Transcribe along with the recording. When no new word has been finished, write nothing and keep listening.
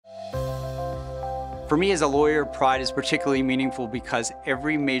For me as a lawyer, pride is particularly meaningful because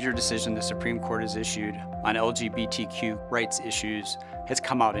every major decision the Supreme Court has issued on LGBTQ rights issues has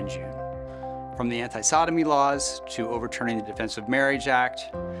come out in June. From the anti-sodomy laws, to overturning the Defense of Marriage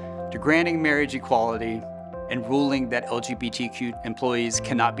Act, to granting marriage equality, and ruling that LGBTQ employees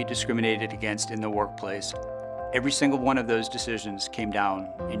cannot be discriminated against in the workplace. Every single one of those decisions came down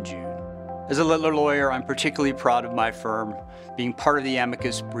in June. As a Littler lawyer, I'm particularly proud of my firm being part of the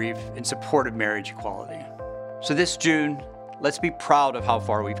amicus brief in support of marriage equality. So this June, let's be proud of how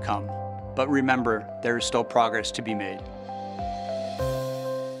far we've come, but remember, there is still progress to be made.